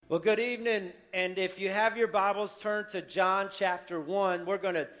Well, good evening, and if you have your Bibles, turn to John chapter 1. We're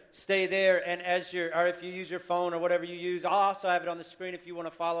going to stay there, and or if you use your phone or whatever you use, I'll also have it on the screen if you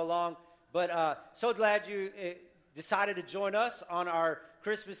want to follow along. But so glad you decided to join us on our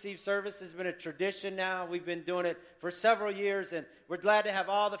Christmas Eve service. It's been a tradition now. We've been doing it for several years, and we're glad to have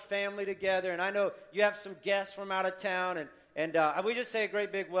all the family together. And I know you have some guests from out of town, and we just say a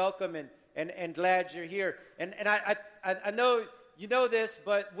great big welcome and glad you're here. And I know you know this,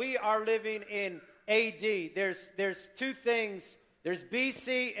 but we are living in AD. There's two things. There's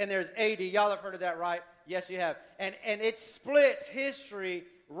BC and there's AD. Y'all have heard of that, right? Yes, you have. And it splits history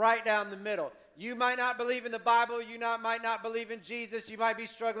right down the middle. You might not believe in the Bible. You might not believe in Jesus. You might be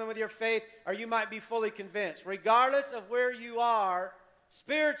struggling with your faith, or you might be fully convinced. Regardless of where you are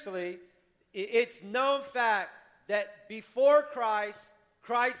spiritually, it's known fact that before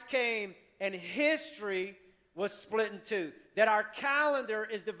Christ came, and history was split in two. That our calendar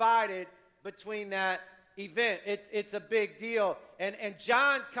is divided between that event. It's a big deal. And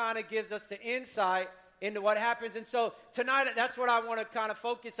John kind of gives us the insight into what happens. And so tonight, that's what I want to kind of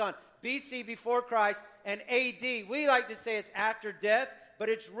focus on. BC, before Christ, and AD. We like to say it's after death, but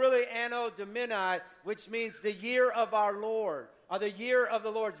it's really Anno Domini, which means the year of our Lord, or the year of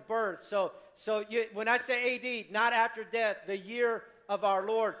the Lord's birth. So when I say AD, not after death, the year of our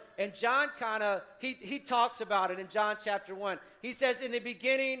Lord. And John he talks about it in John chapter 1. He says, in the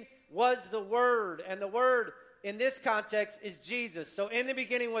beginning was the Word, and the Word in this context is Jesus. So in the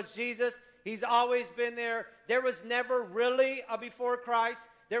beginning was Jesus. He's always been there. There was never really a before Christ.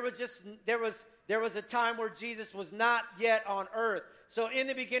 There was a time where Jesus was not yet on earth. So in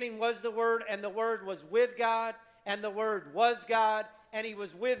the beginning was the Word, and the Word was with God, and the Word was God, and He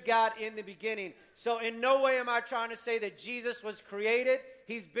was with God in the beginning. So in no way am I trying to say that Jesus was created.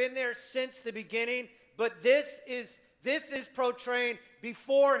 He's been there since the beginning, but this is portraying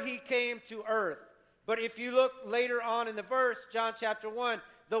before He came to earth. But if you look later on in the verse, John chapter 1,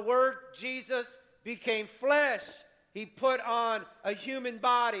 the Word Jesus became flesh. He put on a human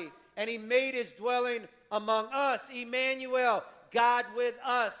body, and He made His dwelling among us. Emmanuel, God with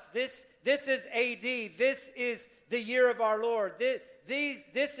us. This is AD. This is the year of our Lord.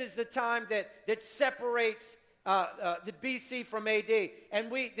 This is the time that separates the BC from AD.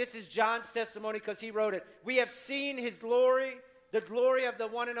 And this is John's testimony because he wrote it. We have seen His glory, the glory of the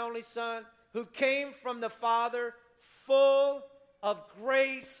one and only Son, who came from the Father, full of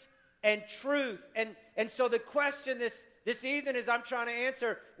grace and truth. And so the question this evening is I'm trying to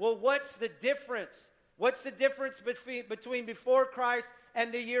answer, well, what's the difference? What's the difference between before Christ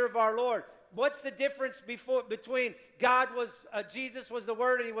and the year of our Lord? What's the difference between Jesus was the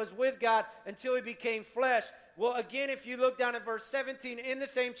Word and He was with God until He became flesh? Well, again, if you look down at verse 17 in the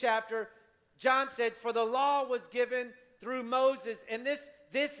same chapter, John said, for the law was given through Moses. And this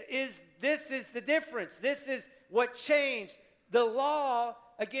is the difference. This is what changed. The law,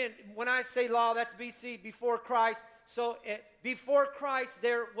 again, when I say law, that's BC, before Christ. So before Christ,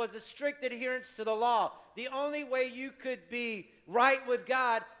 there was a strict adherence to the law. The only way you could be right with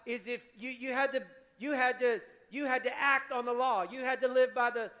God is if you had to act on the law. You had to live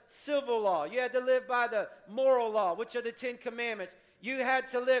by the civil law. You had to live by the moral law, which are the 10 Commandments. You had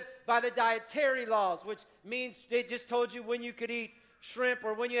to live by the dietary laws, which means they just told you when you could eat shrimp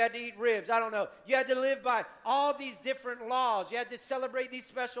or when you had to eat ribs. I don't know. You had to live by all these different laws. You had to celebrate these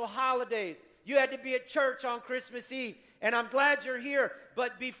special holidays. You had to be at church on Christmas Eve. And I'm glad you're here.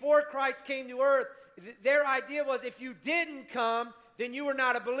 But before Christ came to earth, their idea was if you didn't come, then you were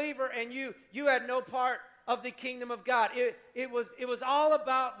not a believer and you had no part of the kingdom of God. It was all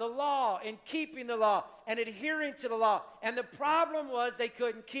about the law and keeping the law and adhering to the law. And the problem was they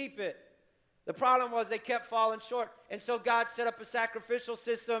couldn't keep it. The problem was they kept falling short. And so God set up a sacrificial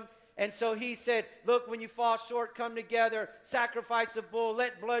system. And so He said, look, when you fall short, come together, sacrifice a bull,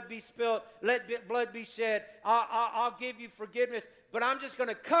 let blood be spilled, let blood be shed. I'll give you forgiveness. But I'm just going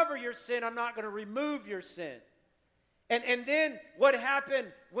to cover your sin. I'm not going to remove your sin. And then what happened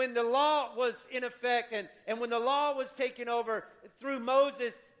when the law was in effect and when the law was taken over through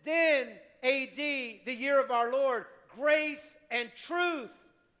Moses, then AD, the year of our Lord, grace and truth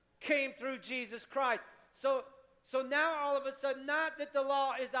came through Jesus Christ. So now all of a sudden, not that the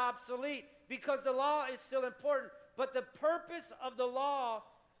law is obsolete, because the law is still important, but the purpose of the law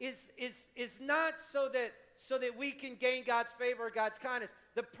is not so that we can gain God's favor or God's kindness.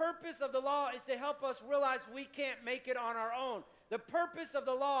 The purpose of the law is to help us realize we can't make it on our own. The purpose of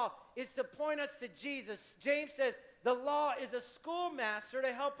the law is to point us to Jesus. James says the law is a schoolmaster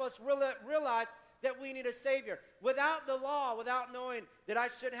to help us realize that we need a Savior. Without the law, without knowing that I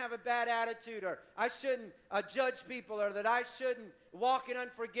shouldn't have a bad attitude, or I shouldn't judge people, or that I shouldn't walk in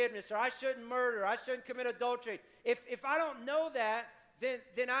unforgiveness, or I shouldn't murder, I shouldn't commit adultery. If I don't know that,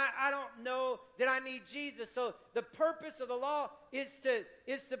 then I don't know that I need Jesus. So the purpose of the law is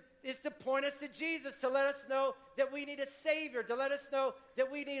to point us to Jesus, to let us know that we need a Savior, to let us know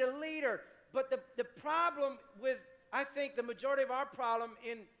that we need a leader. But the problem with, I think, the majority of our problem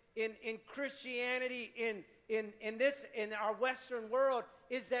in Christianity, in our Western world,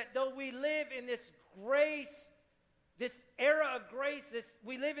 is that though we live in this grace, this era of grace,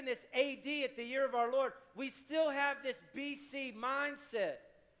 we live in this AD at the year of our Lord, we still have this BC mindset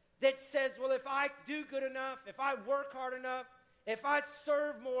that says, well, if I do good enough, if I work hard enough, if I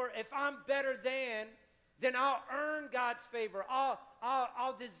serve more, if I'm better than, then I'll earn God's favor. I'll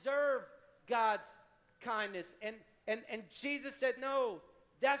deserve God's kindness. And Jesus said, no,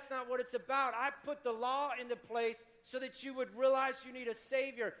 that's not what it's about. I put the law into place so that you would realize you need a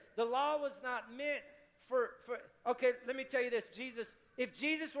Savior. The law was not meant okay, let me tell you this. If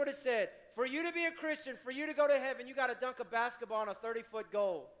Jesus would have said, for you to be a Christian, for you to go to heaven, you got to dunk a basketball on a 30-foot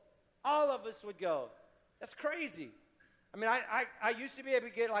goal, all of us would go. That's crazy. I mean, I used to be able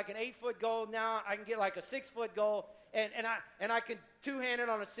to get like an 8-foot goal. Now I can get like a 6-foot goal, and I can two-hand it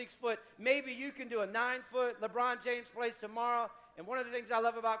on a 6-foot. Maybe you can do a 9-foot. LeBron James plays tomorrow, and one of the things I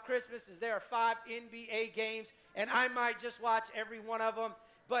love about Christmas is there are 5 NBA games, and I might just watch every one of them.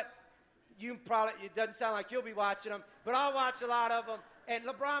 But it doesn't sound like you'll be watching them, but I'll watch a lot of them. And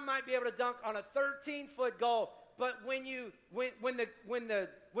LeBron might be able to dunk on a 13-foot goal, but when the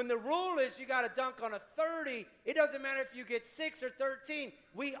rule is you got to dunk on a 30, it doesn't matter if you get 6 or 13.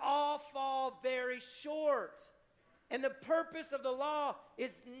 We all fall very short. And the purpose of the law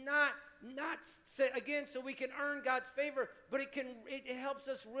is not again so we can earn God's favor, but it helps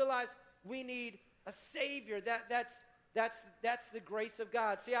us realize we need a Savior. That's the grace of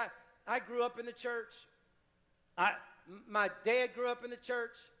God. See, I grew up in the church. My dad grew up in the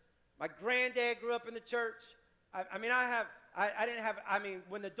church. My granddad grew up in the church.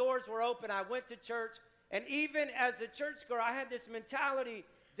 When the doors were open, I went to church. And even as a church girl, I had this mentality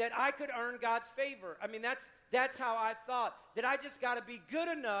that I could earn God's favor. I mean, that's how I thought, that I just got to be good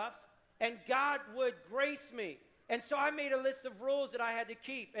enough and God would grace me. And so I made a list of rules that I had to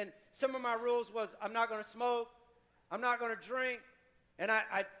keep. And some of my rules was, I'm not going to smoke. I'm not going to drink. And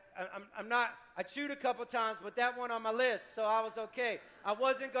I chewed a couple times, but that went on my list, so I was okay. I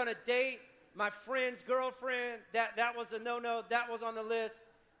wasn't going to date my friend's girlfriend. That was a no-no. That was on the list.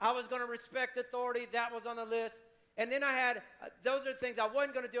 I was going to respect authority. That was on the list. And then I had, those are things I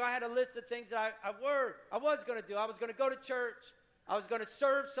wasn't going to do. I had a list of things that I was going to do. I was going to go to church. I was going to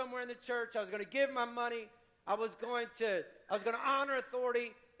serve somewhere in the church. I was going to give my money. I was going to honor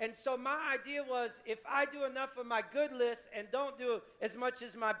authority. And so my idea was, if I do enough of my good list and don't do as much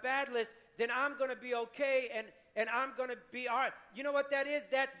as my bad list, then I'm going to be okay and I'm going to be all right. You know what that is?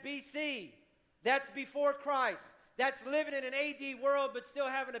 That's BC. That's before Christ. That's living in an AD world but still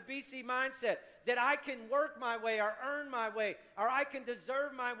having a BC mindset, that I can work my way or earn my way or I can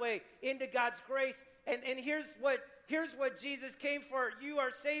deserve my way into God's grace. And here's what Jesus came for. You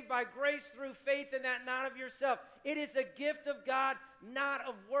are saved by grace through faith, and that not of yourself. It is a gift of God, not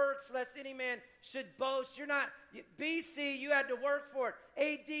of works, lest any man should boast. You're not, BC, you had to work for it.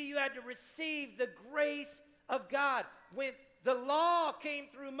 AD, you had to receive the grace of God. When the law came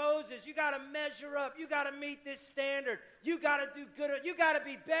through Moses, you got to measure up. You got to meet this standard. You got to do good. You got to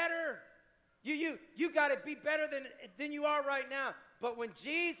be better. You got to be better than you are right now. But when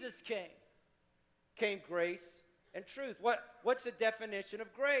Jesus came grace and truth. What's the definition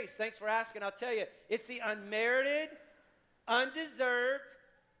of grace? Thanks for asking. I'll tell you. It's the unmerited, undeserved,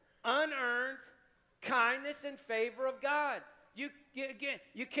 unearned kindness and favor of God. You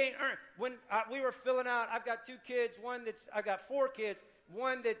can't earn. When we were filling out, I've got 2 kids. I've got 4 kids.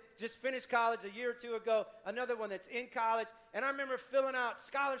 One that just finished college a year or 2 ago. Another one that's in college. And I remember filling out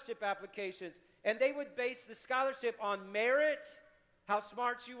scholarship applications. And they would base the scholarship on merit, how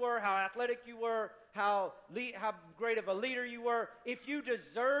smart you were, how athletic you were, how great of a leader you were. If you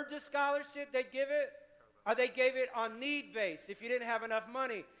deserved a scholarship, they'd give it. Or they gave it on need base if you didn't have enough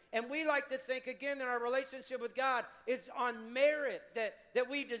money. And we like to think, again, that our relationship with God is on merit, that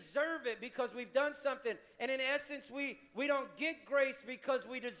we deserve it because we've done something. And in essence, we don't get grace because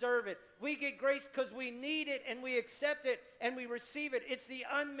we deserve it. We get grace because we need it and we accept it and we receive it. It's the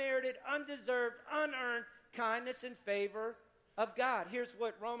unmerited, undeserved, unearned kindness and favor of God. Here's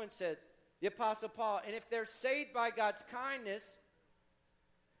what Romans said, the Apostle Paul. And if they're saved by God's kindness,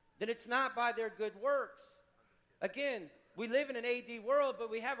 then it's not by their good works. Again, we live in an AD world, but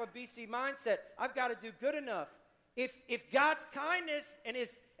we have a BC mindset. I've got to do good enough. If God's kindness and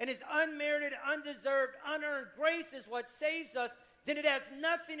his unmerited, undeserved, unearned grace is what saves us, then it has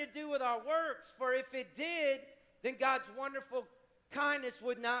nothing to do with our works. For if it did, then God's wonderful kindness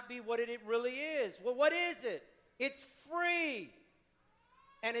would not be what it really is. Well, what is it? It's free,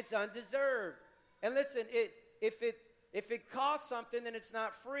 and it's undeserved. And listen, if it costs something, then it's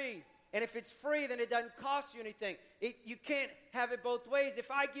not free. And if it's free, then it doesn't cost you anything. You can't have it both ways. If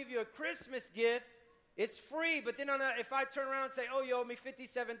I give you a Christmas gift, it's free. But then if I turn around and say, oh, you owe me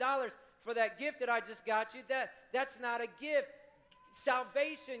 $57 for that gift that I just got you, that's not a gift.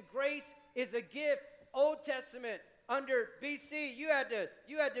 Salvation, grace is a gift. Old Testament, under BC, you had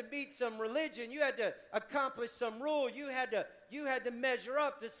to meet some religion. You had to accomplish some rule. You had to measure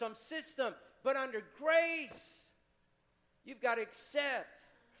up to some system. But under grace, you've got to accept,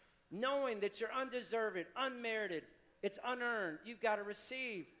 knowing that you're undeserved, unmerited, it's unearned. You've got to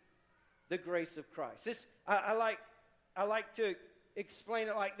receive the grace of Christ. I like to explain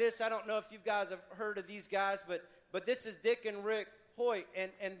it like this. I don't know if you guys have heard of these guys, but this is Dick and Rick Hoyt,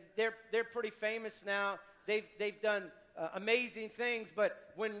 and they're pretty famous now. They've done amazing things.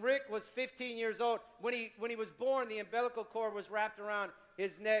 But when Rick was 15 years old, when he was born, the umbilical cord was wrapped around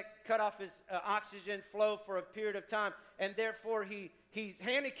his neck, cut off his oxygen flow for a period of time, and therefore he's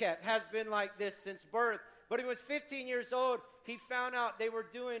handicapped, has been like this since birth. But he was 15 years old. He found out they were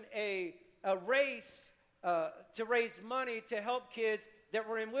doing a race to raise money to help kids that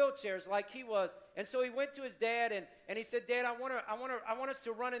were in wheelchairs like he was. And so he went to his dad and he said, Dad, I want us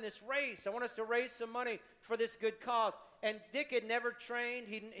to run in this race. I want us to raise some money for this good cause. And Dick had never trained.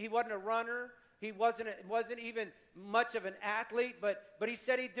 He wasn't a runner. He wasn't even much of an athlete, but he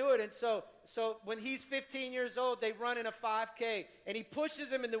said he'd do it. And so when he's 15 years old, they run in a 5K, and he pushes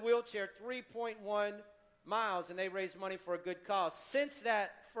him in the wheelchair 3.1 miles, and they raise money for a good cause. Since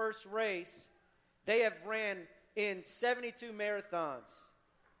that first race, they have ran in 72 marathons,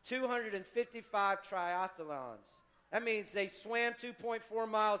 255 triathlons. That means they swam 2.4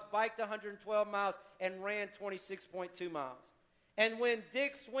 miles, biked 112 miles, and ran 26.2 miles. And when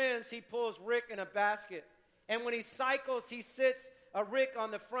Dick swims, he pulls Rick in a basket. And when he cycles, he sits Rick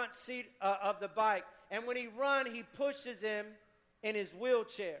on the front seat of the bike. And when he runs, he pushes him in his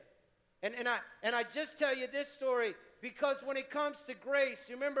wheelchair. And I just tell you this story because when it comes to grace,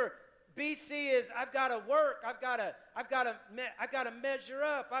 you remember, BC is I've got to work, I've got to measure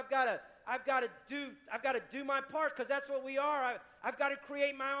up, I've got to do my part, because that's what we are. I've got to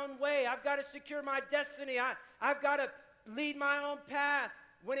create my own way. I've got to secure my destiny. I've got to lead my own path.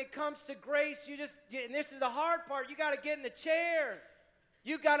 When it comes to grace, and this is the hard part, you got to get in the chair.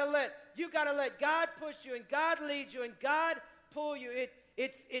 You got to let God push you and God lead you and God pull you.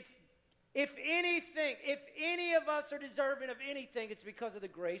 It's if any of us are deserving of anything, it's because of the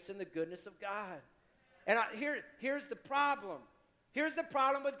grace and the goodness of God. And here's the problem. Here's the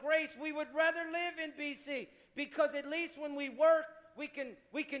problem with grace. We would rather live in BC because at least when we work, we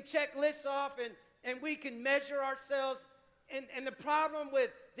can check lists off and we can measure ourselves. And the problem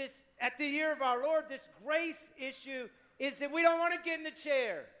with this, at the year of our Lord, this grace issue is that we don't want to get in the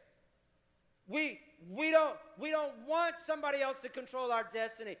chair. We don't want somebody else to control our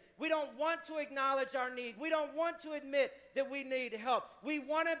destiny. We don't want to acknowledge our need. We don't want to admit that we need help. We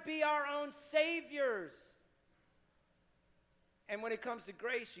want to be our own saviors. And when it comes to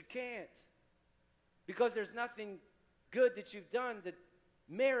grace, you can't. Because there's nothing good that you've done that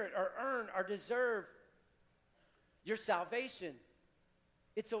merit or earn or deserve your salvation.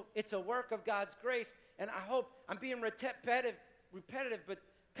 It's a work of God's grace. And I hope I'm being repetitive, but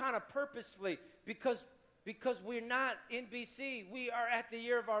kind of purposefully, because we're not in BC. We are at the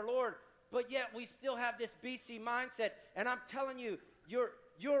year of our Lord, but yet we still have this BC mindset. And I'm telling you,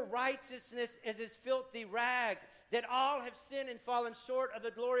 your righteousness is as filthy rags, that all have sinned and fallen short of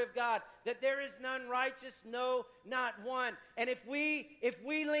the glory of God, that there is none righteous, no, not one. And if we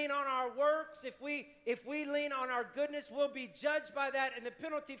lean on our works, if we lean on our goodness, we'll be judged by that, and the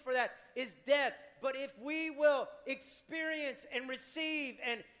penalty for that is death. But if we will experience and receive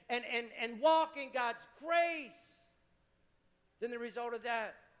and walk in God's grace, then the result of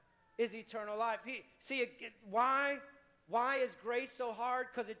that is eternal life. Why is grace so hard?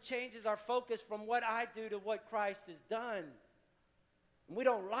 Because it changes our focus from what I do to what Christ has done. And we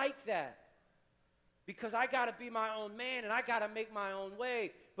don't like that. Because I got to be my own man and I got to make my own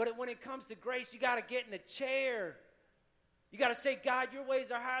way. But when it comes to grace, you got to get in the chair. You got to say, God, your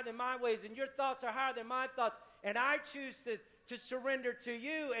ways are higher than my ways and your thoughts are higher than my thoughts. And I choose to surrender to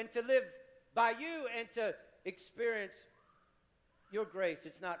you and to live by you and to experience your grace.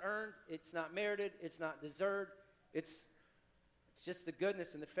 It's not earned. It's not merited. It's not deserved. It's just the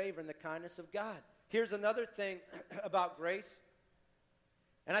goodness and the favor and the kindness of God. Here's another thing about grace.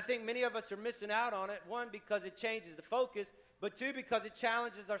 And I think many of us are missing out on it. One, because it changes the focus. But two, because it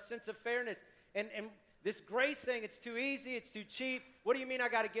challenges our sense of fairness. And this grace thing, it's too easy, it's too cheap. What do you mean I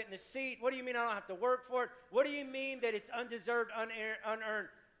got to get in the seat? What do you mean I don't have to work for it? What do you mean that it's undeserved, unearned,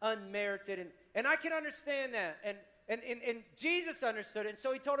 unmerited? And I can understand that. And Jesus understood it. And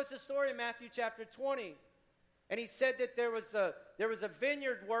so he told us a story in Matthew chapter 20. And he said that there was a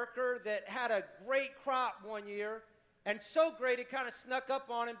vineyard worker that had a great crop one year. And so great, it kind of snuck up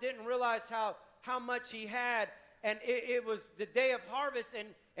on him, didn't realize how much he had. And it was the day of harvest,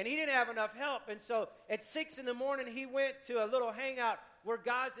 and he didn't have enough help. And so at 6 in the morning, he went to a little hangout where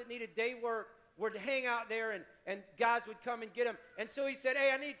guys that needed day work would hang out there, and guys would come and get him. And so he said,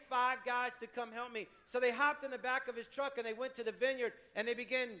 hey, I need 5 guys to come help me. So they hopped in the back of his truck, and they went to the vineyard, and they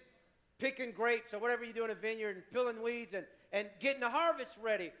began picking grapes or whatever you do in a vineyard and peeling weeds and getting the harvest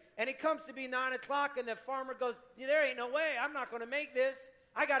ready. And it comes to be 9 o'clock, and the farmer goes, there ain't no way. I'm not going to make this.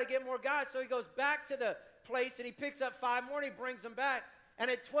 I got to get more guys. So he goes back to the place, and he picks up 5 more, and he brings them back. And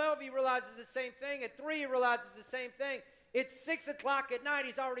at 12, he realizes the same thing. At 3, he realizes the same thing. It's 6 o'clock at night.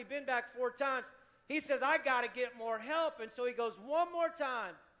 He's already been back 4 times. He says, I got to get more help. And so he goes one more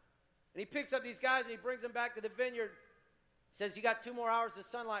time. And he picks up these guys, and he brings them back to the vineyard. He says, you got 2 more hours of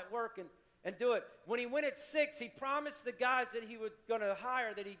sunlight work, and do it. When he went at 6, he promised the guys that he was going to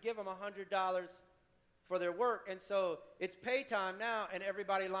hire that he'd give them $100 for their work. And so it's pay time now, and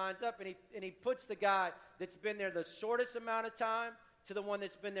everybody lines up, and he puts the guy that's been there the shortest amount of time to the one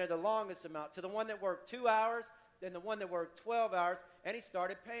that's been there the longest amount, to the one that worked 2 hours, then the one that worked 12 hours, and he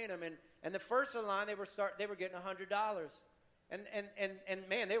started paying them. And the first in line, they were getting $100. And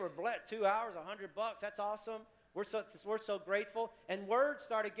man, they were blessed. 2 hours, $100. That's awesome. We're so grateful. And word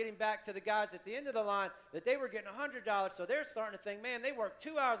started getting back to the guys at the end of the line that they were getting $100. So they're starting to think, man, they worked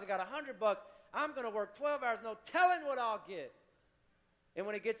 2 hours and got $100. I'm going to work 12 hours. No telling what I'll get. And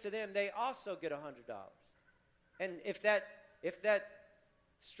when it gets to them, they also get $100. And if that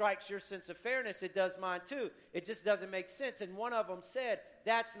strikes your sense of fairness, it does mine too. It just doesn't make sense. And one of them said,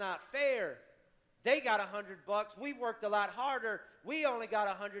 that's not fair. They got $100. We worked a lot harder. We only got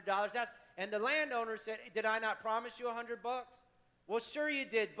 $100. And the landowner said, did I not promise you $100? Well, sure you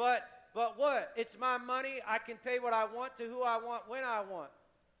did, but what? It's my money. I can pay what I want to who I want when I want.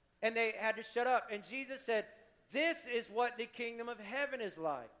 And they had to shut up. And Jesus said, this is what the kingdom of heaven is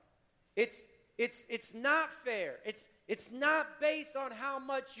like. It's not fair. It's not based on how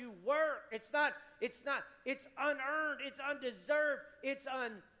much you work. It's unearned. It's undeserved.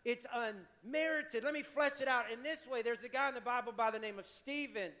 It's unmerited. Let me flesh it out in this way. There's a guy in the Bible by the name of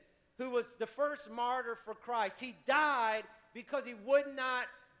Stephen who was the first martyr for Christ. He died because he would not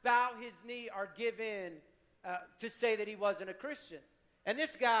bow his knee or give in to say that he wasn't a Christian. And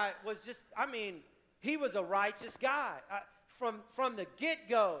this guy was he was a righteous guy. From the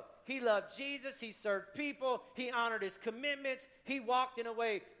get-go, he loved Jesus. He served people. He honored his commitments. He walked in a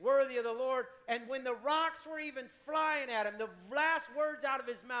way worthy of the Lord. And when the rocks were even flying at him, the last words out of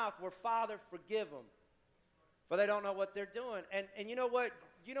his mouth were, Father, forgive them, for they don't know what they're doing. And you know what?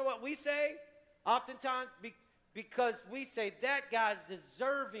 You know what we say? Oftentimes, because we say that guy's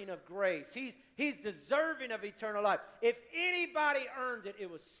deserving of grace. He's deserving of eternal life. If anybody earned it,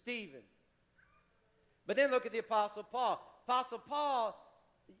 it was Stephen. But then look at the Apostle Paul. Apostle Paul,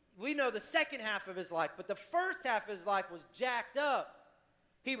 we know the second half of his life, but the first half of his life was jacked up.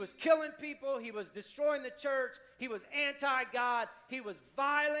 He was killing people. He was destroying the church. He was anti-God. He was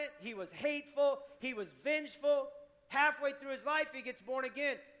violent. He was hateful. He was vengeful. Halfway through his life, he gets born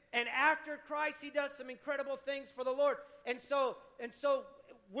again. And after Christ, he does some incredible things for the Lord. And so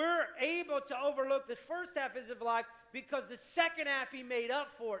we're able to overlook the first half of his life because the second half he made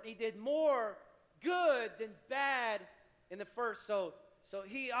up for it. He did more good than bad in the first. So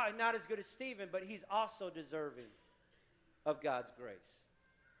he not as good as Stephen, but he's also deserving of God's grace.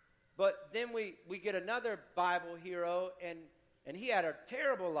 But then we get another Bible hero, and he had a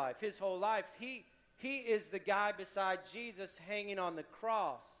terrible life. His whole life, he is the guy beside Jesus hanging on the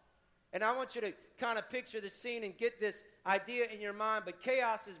cross. And I want you to kind of picture the scene and get this idea in your mind. But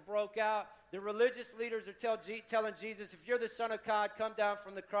chaos has broke out. The religious leaders are telling Jesus, if you're the Son of God, come down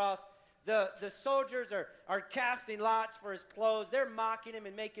from the cross. The soldiers are casting lots for his clothes. They're mocking him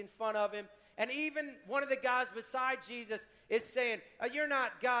and making fun of him. And even one of the guys beside Jesus is saying, you're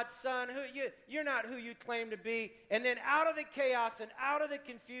not God's son. You're not who you claim to be. And then out of the chaos and out of the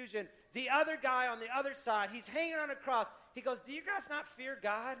confusion, the other guy on the other side, he's hanging on a cross. He goes, do you guys not fear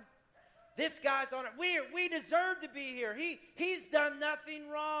God? This guy's on it. We deserve to be here. He's done nothing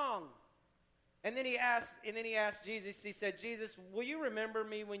wrong. And then he asked Jesus, he said, Jesus, will you remember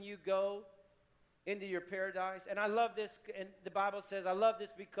me when you go into your paradise? And I love this, and the Bible says, I love this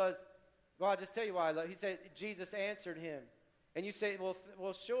because, well, I'll just tell you why I love it. He said, Jesus answered him. And you say, well,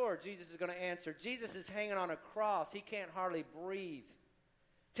 sure, Jesus is going to answer. Jesus is hanging on a cross. He can't hardly breathe.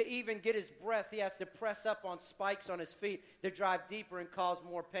 To even get his breath, he has to press up on spikes on his feet that drive deeper and cause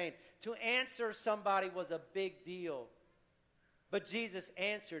more pain. To answer somebody was a big deal. But Jesus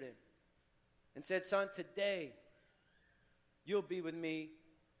answered him and said, son, today you'll be with me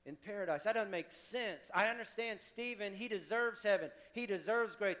in paradise. That doesn't make sense. I understand Stephen, he deserves heaven. He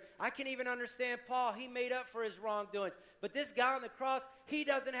deserves grace. I can even understand Paul. He made up for his wrongdoings. But this guy on the cross, he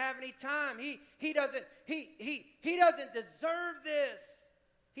doesn't have any time. He doesn't deserve this.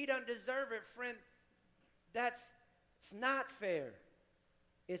 He doesn't deserve it, friend. It's not fair.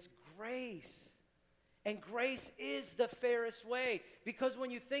 It's grace. And grace is the fairest way. Because when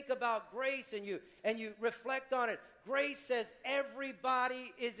you think about grace and you reflect on it, grace says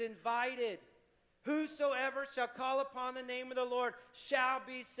everybody is invited. Whosoever shall call upon the name of the Lord shall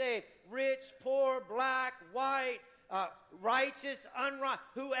be saved. Rich, poor, black, white, righteous, unrighteous.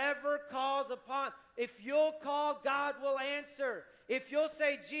 Whoever calls upon, if you'll call, God will answer. If you'll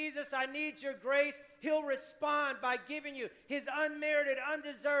say, Jesus, I need your grace, he'll respond by giving you his unmerited,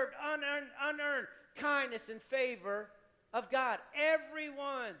 undeserved, unearned kindness and favor of God.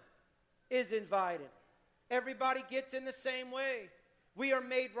 Everyone is invited. Everybody gets in the same way. We are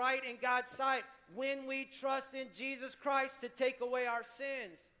made right in God's sight when we trust in Jesus Christ to take away our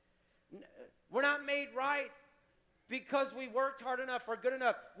sins. We're not made right because we worked hard enough or good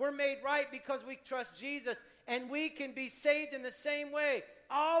enough. We're made right because we trust Jesus, and we can be saved in the same way.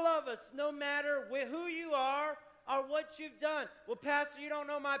 All of us, no matter who you are or what you've done. Well, Pastor, you don't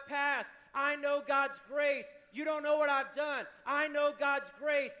know my past. I know God's grace. You don't know what I've done. I know God's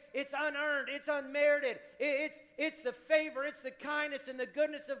grace. It's unearned. It's unmerited. It's the favor. It's the kindness and the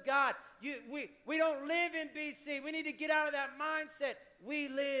goodness of God. We don't live in BC. We need to get out of that mindset. We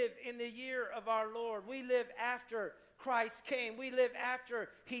live in the year of our Lord. We live after Christ came. We live after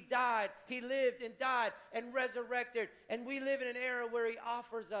he died. He lived and died and resurrected. And we live in an era where he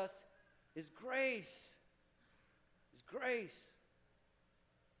offers us his grace. His grace.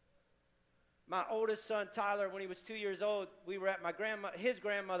 My oldest son, Tyler, when he was 2 years old, we were at his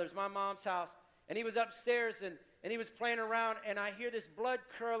grandmother's, my mom's house, and he was upstairs, and he was playing around, and I hear this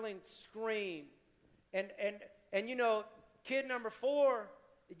blood-curdling scream. And you know, kid number 4,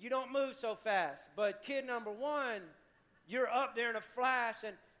 you don't move so fast, but kid number 1, you're up there in a flash,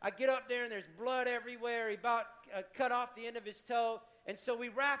 and I get up there, and there's blood everywhere. He about cut off the end of his toe, and so we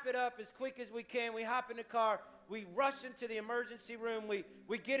wrap it up as quick as we can. We hop in the car. We rush into the emergency room.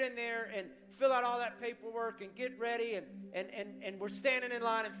 We get in there and fill out all that paperwork and get ready, and we're standing in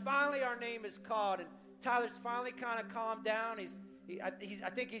line, and finally our name is called, and Tyler's finally kind of calmed down. I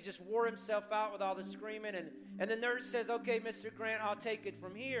think he's just wore himself out with all the screaming, and the nurse says, okay, Mr. Grant, I'll take it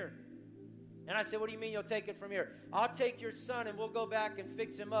from here. And I said, what do you mean you'll take it from here? I'll take your son and we'll go back and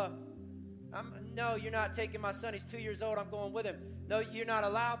fix him up. No, you're not taking my son. He's 2 years old. I'm going with him. No, you're not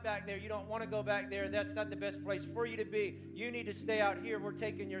allowed back there. You don't want to go back there. That's not the best place for you to be. You need to stay out here. We're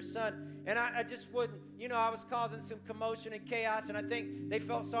taking your son. And I just wouldn't, I was causing some commotion and chaos, and I think they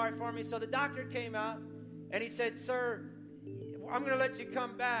felt sorry for me. So the doctor came out, and he said, sir, I'm going to let you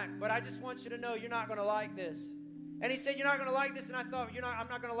come back, but I just want you to know you're not going to like this. And he said, you're not going to like this. And I thought, I'm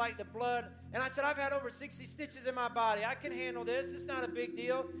not going to like the blood. And I said, I've had over 60 stitches in my body. I can handle this. It's not a big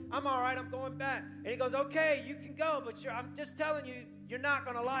deal. I'm all right. I'm going back. And he goes, okay, you can go, but I'm just telling you, you're not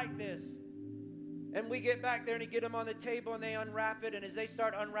going to like this. And we get back there, and he get him on the table, and they unwrap it. And as they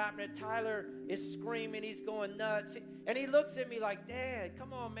start unwrapping it, Tyler is screaming. He's going nuts. And he looks at me like, Dad,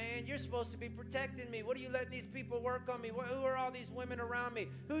 come on, man. You're supposed to be protecting me. What are you letting these people work on me? Who are all these women around me?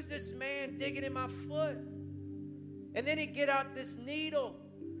 Who's this man digging in my foot? And then he'd get out this needle.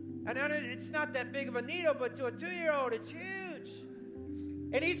 And it's not that big of a needle, but to a 2-year-old, it's huge.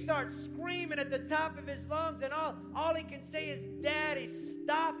 And he starts screaming at the top of his lungs, and all he can say is, Daddy,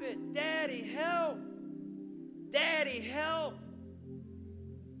 stop it. Daddy, help. Daddy, help.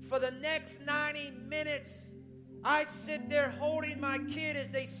 For the next 90 minutes, I sit there holding my kid as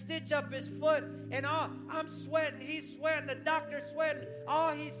they stitch up his foot, and I'm sweating. He's sweating. The doctor's sweating.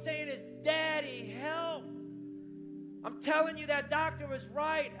 All he's saying is, Daddy, help. I'm telling you, that doctor was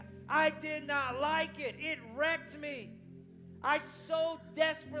right. I did not like it. It wrecked me. I so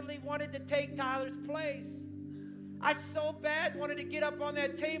desperately wanted to take Tyler's place. I so bad wanted to get up on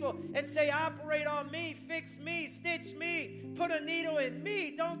that table and say, operate on me, fix me, stitch me, put a needle in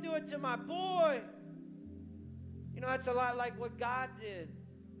me. Don't do it to my boy. That's a lot like what God did.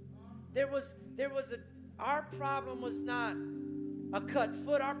 Our problem was not a cut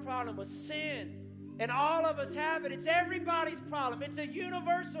foot. Our problem was sin. And all of us have it. It's everybody's problem. It's a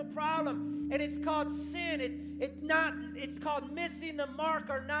universal problem. And it's called sin. It's called missing the mark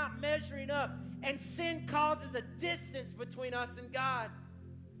or not measuring up. And sin causes a distance between us and God.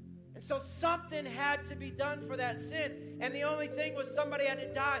 And so something had to be done for that sin. And the only thing was somebody had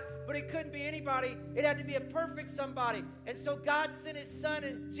to die. But it couldn't be anybody. It had to be a perfect somebody. And so God sent his son,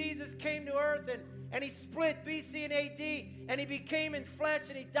 and Jesus came to earth, and he split BC and AD. And he became in flesh,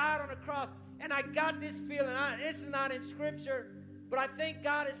 and he died on a cross. And I got this feeling, this is not in Scripture, but I think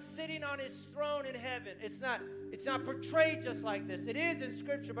God is sitting on his throne in heaven. It's not portrayed just like this. It is in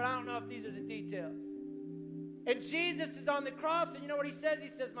Scripture, but I don't know if these are the details. And Jesus is on the cross, and you know what he says? He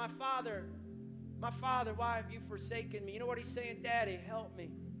says, my Father, why have you forsaken me? You know what he's saying? Daddy, help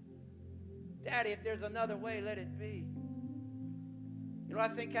me. Daddy, if there's another way, let it be. You know what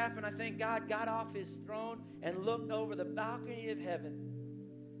I think happened? I think God got off his throne and looked over the balcony of heaven.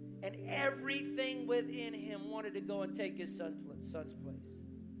 And everything within him wanted to go and take his son's place.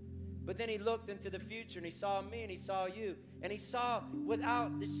 But then he looked into the future, and he saw me, and he saw you. And he saw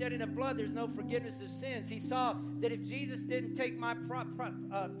without the shedding of blood, there's no forgiveness of sins. He saw that if Jesus didn't take my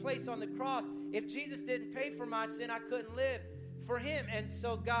place on the cross, if Jesus didn't pay for my sin, I couldn't live for him. And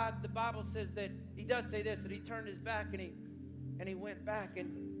so God, the Bible says that he does say this, that he turned his back, and he went back.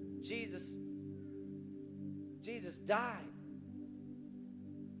 And Jesus died.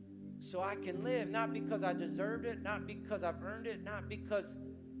 So I can live, not because I deserved it, not because I've earned it, not because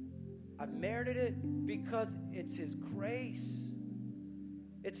I've merited it, because it's his grace.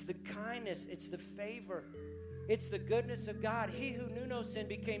 It's the kindness, it's the favor, it's the goodness of God. He who knew no sin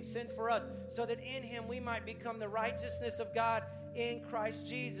became sin for us, so that in him we might become the righteousness of God in Christ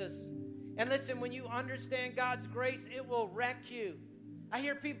Jesus. And listen, when you understand God's grace, it will wreck you. I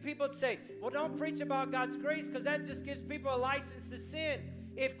hear people say, well, don't preach about God's grace because that just gives people a license to sin.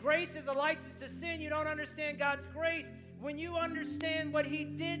 If grace is a license to sin, you don't understand God's grace. When you understand what he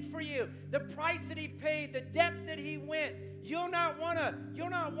did for you, the price that he paid, the depth that he went, you'll not want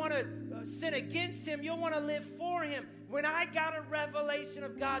to sin against him. You'll want to live for him. When I got a revelation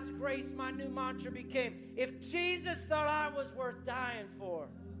of God's grace, my new mantra became, if Jesus thought I was worth dying for,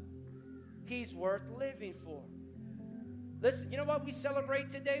 he's worth living for. Listen, you know what we celebrate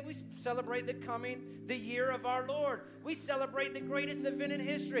today? We celebrate the year of our Lord. We celebrate the greatest event in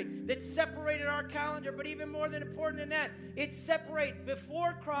history that separated our calendar, but even more than important than that, it separates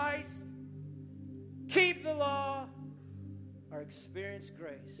before Christ, keep the law, or experience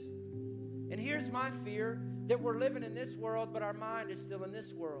grace. And here's my fear, that we're living in this world, but our mind is still in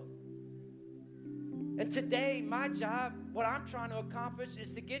this world. And today, my job, what I'm trying to accomplish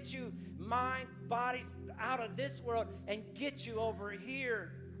is to get you mind, bodies out of this world and get you over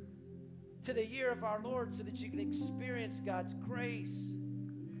here to the year of our Lord so that you can experience God's grace,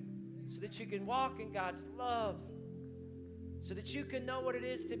 so that you can walk in God's love, so that you can know what it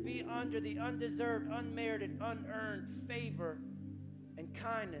is to be under the undeserved, unmerited, unearned favor and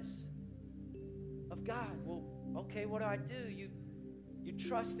kindness of God. Well, okay, what do? You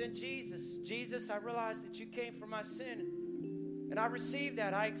trust in Jesus. Jesus, I realize that you came for my sin. And I receive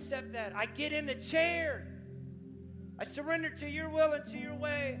that. I accept that. I get in the chair. I surrender to your will and to your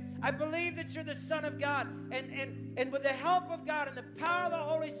way. I believe that you're the Son of God. And with the help of God and the power of the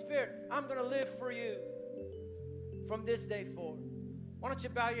Holy Spirit, I'm going to live for you from this day forward. Why don't you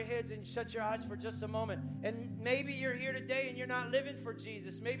bow your heads and shut your eyes for just a moment? And maybe you're here today and you're not living for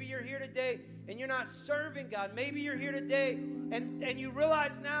Jesus. Maybe you're here today and you're not serving God. Maybe you're here today and you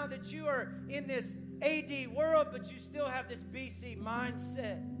realize now that you are in this AD world, but you still have this BC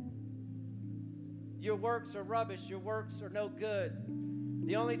mindset. Your works are rubbish. Your works are no good.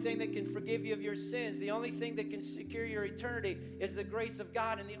 The only thing that can forgive you of your sins, the only thing that can secure your eternity is the grace of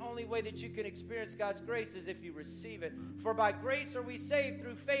God. And the only way that you can experience God's grace is if you receive it. For by grace are we saved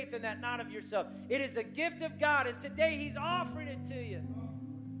through faith, and that not of yourself. It is a gift of God, and today he's offering it to you.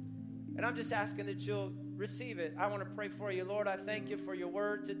 And I'm just asking that you'll receive it. I want to pray for you. Lord, I thank you for your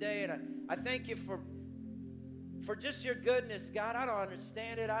word today, and I thank you for just your goodness, God. I don't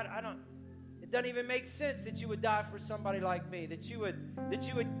understand it. It doesn't even make sense that you would die for somebody like me, that you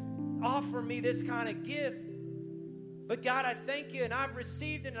would offer me this kind of gift. But God, I thank you, and I've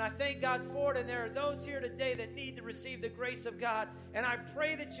received it, and I thank God for it. And there are those here today that need to receive the grace of God. And I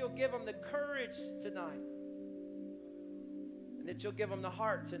pray that you'll give them the courage tonight, and that you'll give them the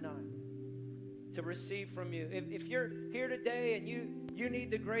heart tonight to receive from you. If you're here today and you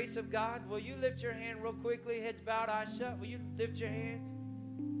need the grace of God, will you lift your hand real quickly, heads bowed, eyes shut? Will you lift your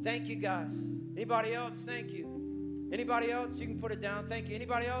hand? Thank you, guys. Anybody else? Thank you. Anybody else? You can put it down. Thank you.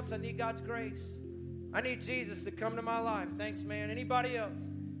 Anybody else? I need God's grace. I need Jesus to come to my life. Thanks, man. Anybody else?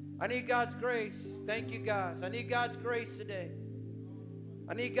 I need God's grace. Thank you, guys. I need God's grace today.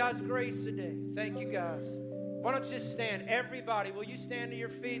 I need God's grace today. Thank you, guys. Why don't you stand? Everybody, will you stand to your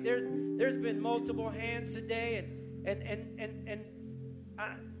feet? There's been multiple hands today, and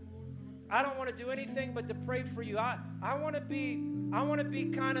I don't want to do anything but to pray for you. I want to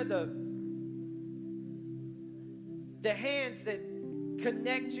be kind of the hands that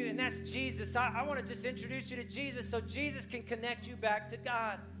connect you, and that's Jesus. I want to just introduce you to Jesus so Jesus can connect you back to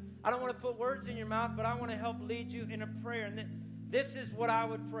God. I don't want to put words in your mouth, but I want to help lead you in a prayer. And this is what I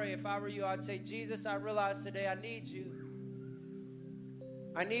would pray if I were you. I'd say, Jesus, I realize today I need you.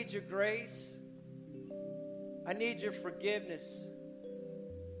 I need your grace. I need your forgiveness.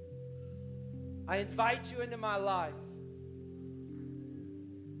 I invite you into my life.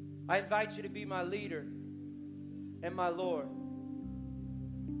 I invite you to be my leader and my Lord.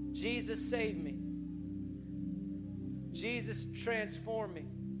 Jesus, save me. Jesus, transform me.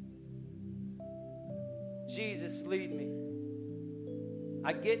 Jesus, lead me.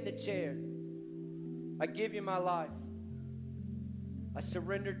 I get in the chair. I give you my life. I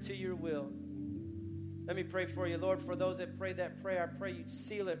surrender to your will. Let me pray for you, Lord. For those that pray that prayer, I pray you'd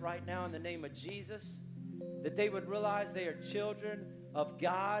seal it right now in the name of Jesus, that they would realize they are children of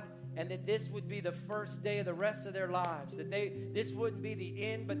God, and that this would be the first day of the rest of their lives, that this wouldn't be the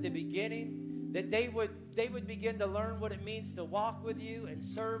end but the beginning, that they would begin to learn what it means to walk with you and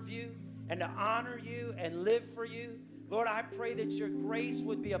serve you and to honor you and live for you. Lord, I pray that your grace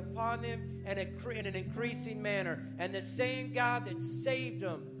would be upon them in an increasing manner, and the same God that saved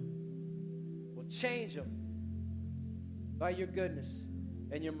them will change them by your goodness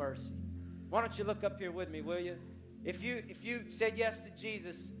and your mercy. Why don't you look up here with me, will you? If you said yes to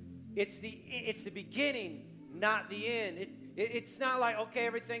Jesus, it's the beginning, not the end. It's not like, okay,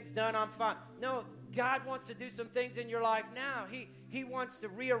 everything's done, I'm fine. No, God wants to do some things in your life now. He wants to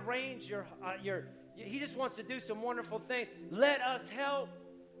rearrange He just wants to do some wonderful things. Let us help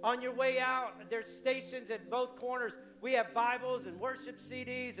on your way out. There's stations at both corners. We have Bibles and worship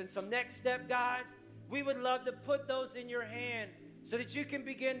CDs and some next step guides. We would love to put those in your hand so that you can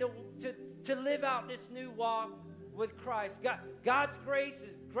begin to live out this new walk with Christ. God's grace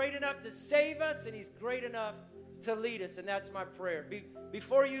is great enough to save us, and he's great enough to lead us, and that's my prayer.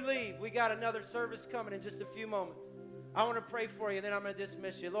 Before you leave, we got another service coming in just a few moments. I want to pray for you, and then I'm going to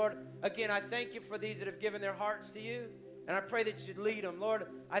dismiss you. Lord, again, I thank you for these that have given their hearts to you, and I pray that you'd lead them. Lord,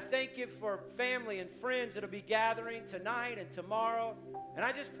 I thank you for family and friends that will be gathering tonight and tomorrow, and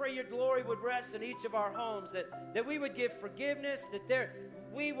I just pray your glory would rest in each of our homes, that we would give forgiveness, that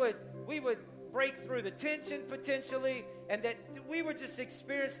we would break through the tension potentially, and that we would just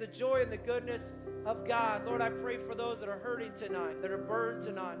experience the joy and the goodness of God. Lord, I pray for those that are hurting tonight, that are burned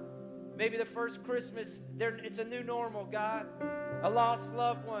tonight. Maybe the first Christmas, it's a new normal, God. A lost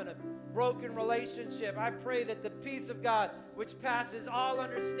loved one, a broken relationship. I pray that the peace of God, which passes all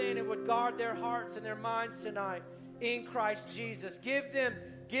understanding, would guard their hearts and their minds tonight in Christ Jesus. Give them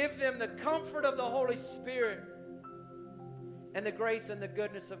the comfort of the Holy Spirit and the grace and the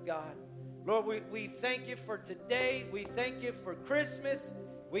goodness of God. Lord, we thank you for today. We thank you for Christmas.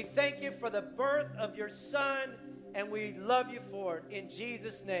 We thank you for the birth of your Son, and we love you for it in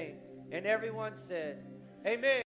Jesus' name. And everyone said, amen.